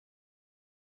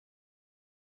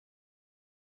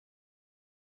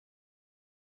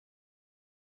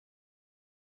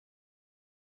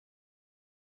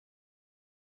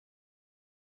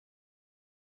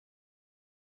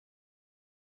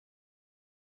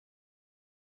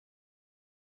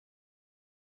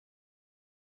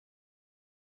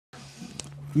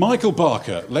Michael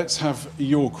Barker, let's have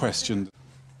your question.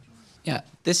 Yeah,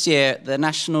 this year the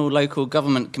national local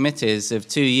government committees of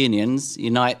two unions,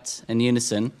 Unite and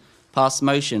Unison, passed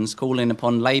motions calling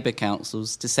upon Labour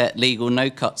councils to set legal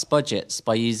no-cuts budgets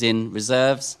by using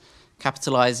reserves,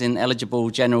 capitalising eligible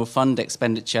general fund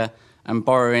expenditure and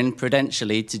borrowing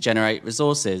prudentially to generate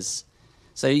resources.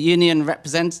 So union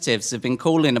representatives have been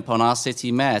calling upon our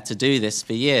city mayor to do this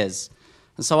for years.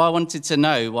 And so I wanted to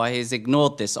know why he's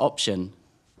ignored this option.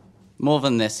 More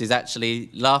than this, he's actually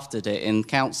laughed at it in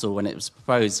council when it was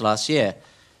proposed last year.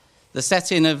 The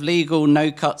setting of legal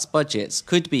no-cuts budgets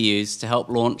could be used to help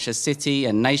launch a city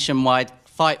and nationwide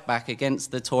fight back against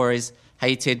the Tories'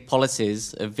 hated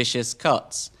policies of vicious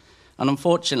cuts. And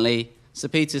unfortunately, Sir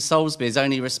Peter Soulsby's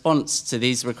only response to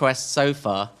these requests so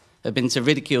far have been to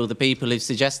ridicule the people who've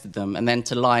suggested them and then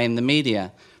to lie in the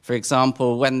media. For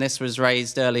example, when this was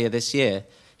raised earlier this year,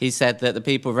 he said that the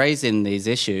people raising these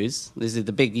issues, these are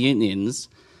the big unions,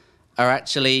 are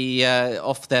actually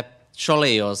off their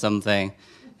trolley or something.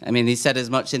 I mean, he said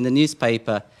as much in the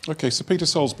newspaper. OK, Sir Peter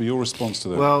Soulsby, your response to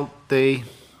that? Well, the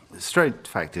straight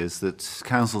fact is that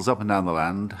councils up and down the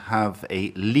land have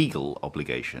a legal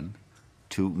obligation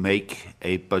to make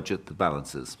a budget that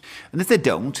balances. And if they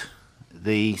don't,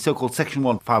 the so-called Section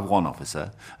 151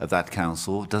 officer of that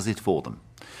council does it for them.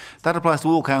 That applies to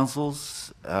all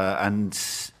councils, and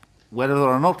whether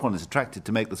or not one is attracted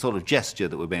to make the sort of gesture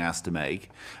that we're being asked to make,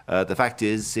 the fact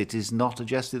is it is not a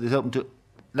gesture that is open to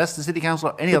Leicester City Council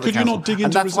or any other council. Could you not dig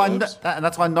into reserves? And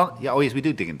that's why not. Yeah, oh yes, we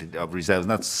do dig into reserves,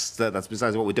 and that's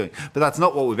precisely what we're doing. But that's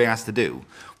not what we're being asked to do.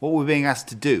 What we're being asked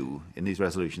to do in these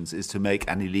resolutions is to make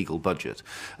an illegal budget,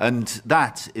 and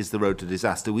that is the road to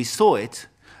disaster. We saw it.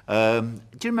 Do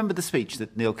you remember the speech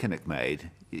that Neil Kinnock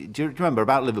made? Do you remember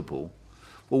about Liverpool?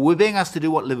 Well, we're being asked to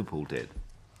do what Liverpool did.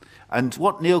 And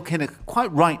what Neil Kinnock quite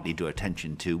rightly drew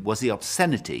attention to was the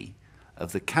obscenity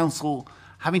of the council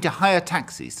having to hire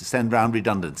taxis to send round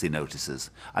redundancy notices.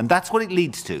 And that's what it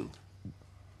leads to.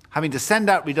 Having to send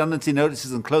out redundancy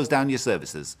notices and close down your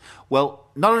services. Well,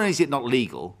 not only is it not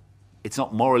legal, it's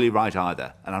not morally right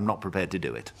either, and I'm not prepared to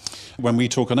do it. When we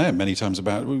talk on air many times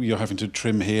about you're having to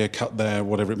trim here, cut there,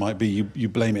 whatever it might be, you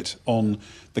blame it on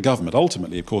the government.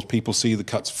 Ultimately, of course, people see the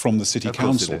cuts from the City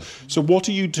Council. So what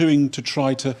are you doing to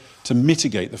try to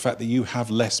mitigate the fact that you have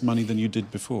less money than you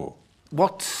did before?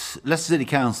 What Leicester City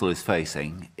Council is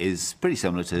facing is pretty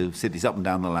similar to cities up and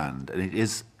down the land, and it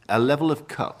is a level of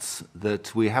cuts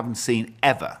that we haven't seen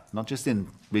ever, not just in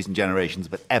recent generations,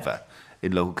 but ever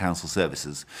in local council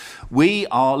services. We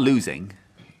are losing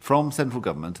from central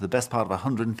government the best part of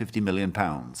 £150 million.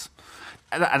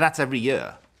 And that's every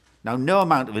year. Now, no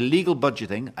amount of illegal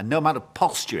budgeting and no amount of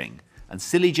posturing and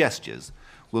silly gestures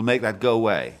will make that go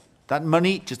away. That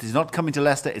money just is not coming to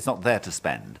Leicester, it's not there to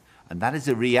spend. And that is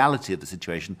the reality of the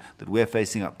situation that we're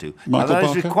facing up to. Now, that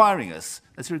is requiring us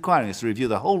to review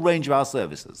the whole range of our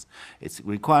services. It's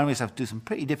requiring us to have to do some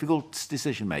pretty difficult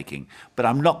decision-making, but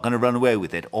I'm not going to run away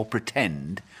with it or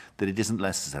pretend that it isn't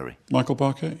necessary. Michael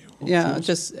Barker? Yeah,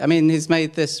 I mean, he's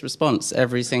made this response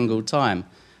every single time.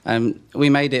 We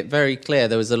made it very clear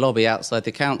there was a lobby outside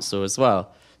the council as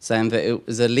well, saying that it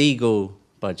was a legal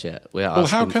budget. Well,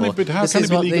 how can it be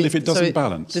legal if it doesn't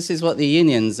balance? This is what the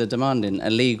unions are demanding, a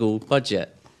legal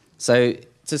budget. So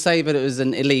to say that it was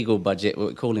an illegal budget, what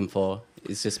we're calling for,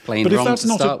 is just plain wrong to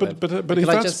start with. But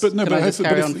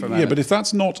if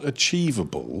that's not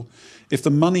achievable, if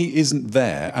the money isn't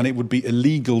there and it would be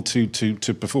illegal to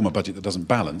perform a budget that doesn't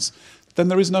balance, then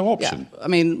there is no option. Yeah, I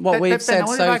mean, what we've said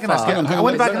so far... I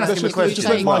wonder if I can ask him a question.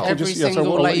 Take every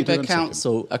single Labour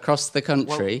council across the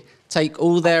country, take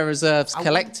all their reserves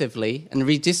collectively and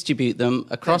redistribute them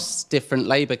across different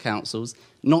Labour councils.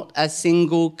 Not a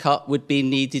single cut would be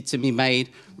needed to be made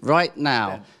right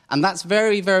now. And that's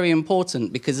very, very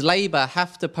important because Labour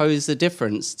have to pose a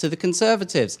difference to the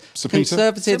Conservatives.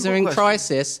 Conservatives are in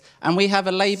crisis and we have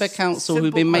a Labour council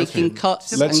who've been making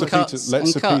cuts and cuts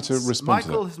and cuts.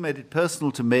 Michael has made it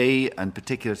personal to me and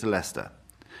particular to Leicester.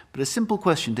 But a simple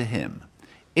question to him.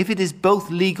 If it is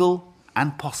both legal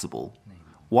and possible,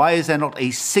 why is there not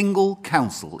a single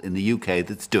council in the UK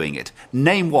that's doing it?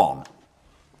 Name one.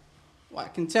 Well, I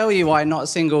can tell you why not a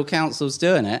single council's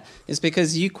doing it. It's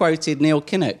because you quoted Neil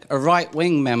Kinnock, a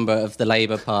right-wing member of the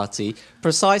Labour Party,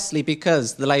 precisely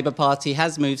because the Labour Party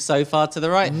has moved so far to the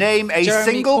right. Name a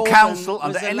single council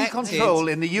under any control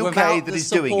in the UK that is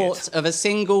doing it. Without the support of a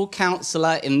single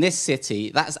councillor in this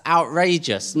city. That's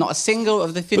outrageous. Not a single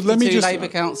of the 52 Labour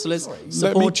counclers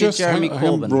supported Jeremy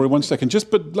Corbyn. Rory, 1 second.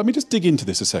 But let me just dig into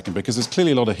this a second, because there's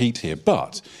clearly a lot of heat here.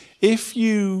 But if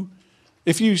you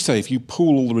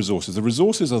pool all the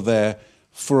resources are there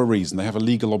for a reason. They have a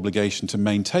legal obligation to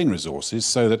maintain resources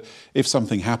so that if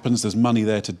something happens, there's money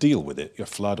there to deal with it, a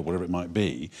flood or whatever it might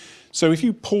be. So if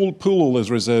you pool all those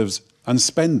reserves and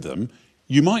spend them,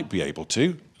 you might be able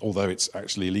to, although it's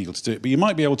actually illegal to do it, but you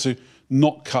might be able to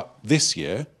not cut this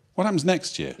year. What happens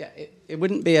next year? Yeah, it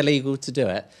wouldn't be illegal to do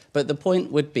it, but the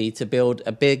point would be to build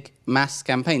a big mass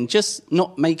campaign. Just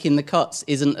not making the cuts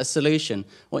isn't a solution.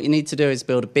 What you need to do is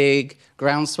build a big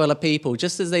groundswell of people,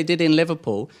 just as they did in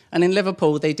Liverpool. And in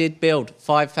Liverpool, they did build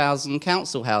 5,000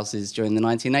 council houses during the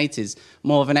 1980s,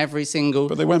 more than every single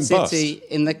city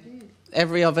in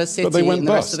every other city in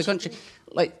the rest of the country.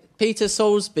 Like Peter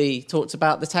Soulsby talked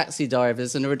about the taxi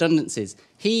drivers and the redundancies.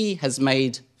 He has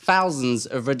made thousands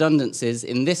of redundancies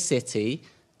in this city.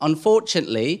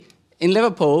 Unfortunately, in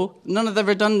Liverpool, none of the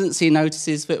redundancy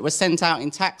notices that were sent out in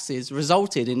taxis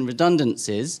resulted in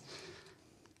redundancies.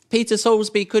 Peter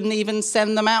Soulsby couldn't even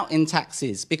send them out in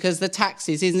taxis because the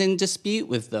taxis is in dispute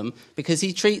with them because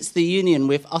he treats the union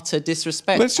with utter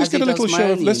disrespect. Let's just get a little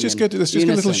show. Let's just get a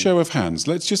little show of hands.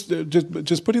 Let's just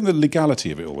putting the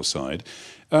legality of it all aside.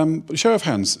 Show of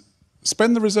hands.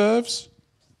 Spend the reserves.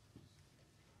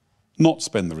 Not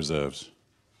spend the reserves.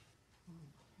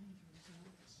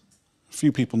 A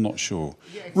few people not sure.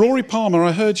 Rory Palmer,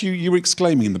 I heard you were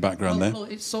exclaiming in the background there. Well,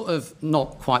 it's sort of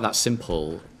not quite that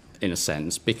simple in a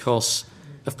sense, because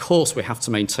of course we have to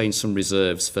maintain some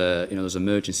reserves for those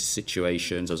emergency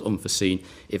situations, those unforeseen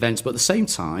events, but at the same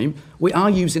time we are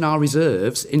using our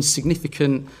reserves in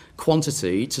significant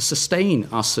quantity to sustain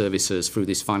our services through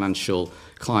this financial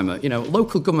climate.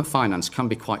 Local government finance can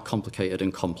be quite complicated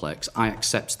and complex. I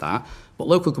accept that. But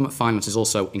local government finance is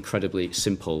also incredibly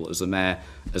simple, as the Mayor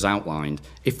has outlined.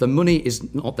 If the money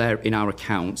is not there in our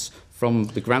accounts from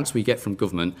the grants we get from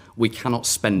government, we cannot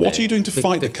spend it. What are you doing to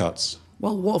fight the cuts?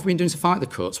 Well, what have we been doing to fight the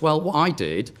cuts? Well, what I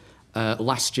did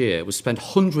last year was spend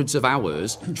hundreds of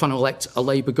hours trying to elect a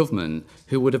Labour government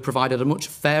who would have provided a much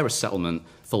fairer settlement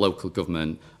for local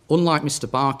government. Unlike Mr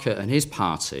Barker and his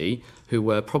party, who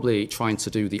were probably trying to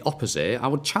do the opposite, I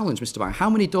would challenge Mr Barker. How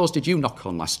many doors did you knock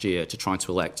on last year to try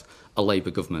to elect a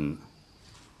Labour government?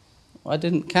 I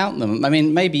didn't count them. I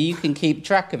mean, maybe you can keep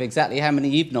track of exactly how many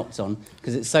you've knocked on,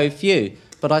 because it's so few.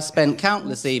 But I spent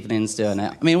countless evenings doing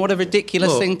it. I mean, what a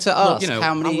ridiculous thing to ask.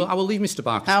 How many? I will leave Mr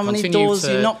Barker how many doors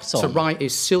you knocked on to write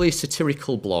his silly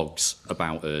satirical blogs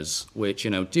about us, which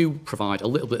do provide a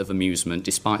little bit of amusement,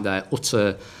 despite their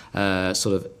utter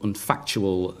sort of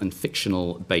unfactual and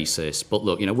fictional basis. But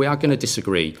look, we are going to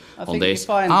disagree on this.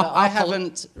 I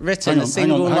haven't written a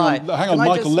single lie. Hang on,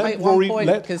 Michael. Let Rory.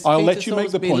 I'll let you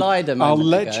make the point. I'll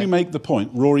let you make the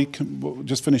point. Rory,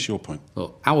 just finish your point.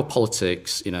 Look, our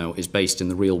politics, is based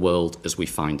in the real world as we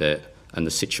find it and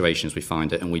the situations we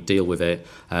find it, and we deal with it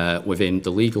within the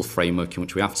legal framework in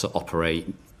which we have to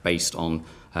operate based on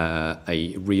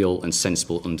a real and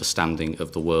sensible understanding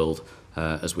of the world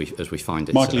as we find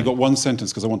it. Michael, you've got one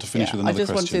sentence because I want to finish with another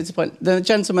question. I just wanted to point, the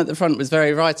gentleman at the front was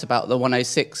very right about the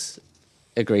 106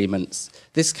 agreements.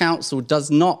 This council does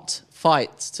not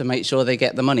fight to make sure they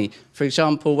get the money. For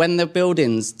example, when the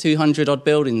buildings, 200-odd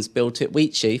buildings built at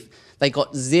Wheatsheaf, they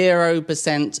got 0%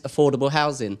 affordable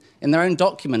housing. In their own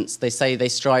documents, they say they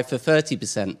strive for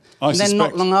 30%. And then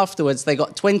not long afterwards, they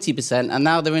got 20%, and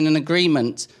now they're in an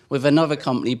agreement with another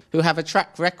company who have a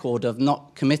track record of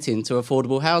not committing to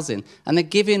affordable housing. And they're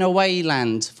giving away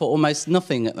land for almost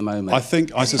nothing at the moment.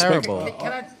 I suspect...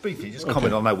 Can I briefly just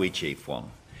comment on that Wheatsheaf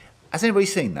one? Has anybody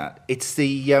seen that? It's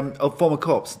the former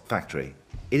co-op's factory.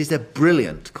 It is a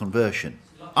brilliant conversion.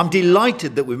 I'm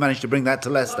delighted that we managed to bring that to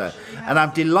Leicester, and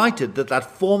I'm delighted that that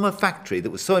former factory that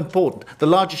was so important, the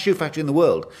largest shoe factory in the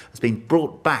world, has been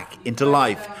brought back into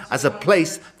life as a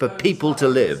place for people to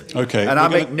live. Okay, and I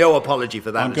make no apology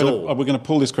for that at all. We're going to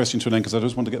pull this question to an end because I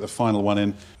just want to get the final one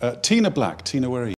in. Tina Black. Tina, where are you?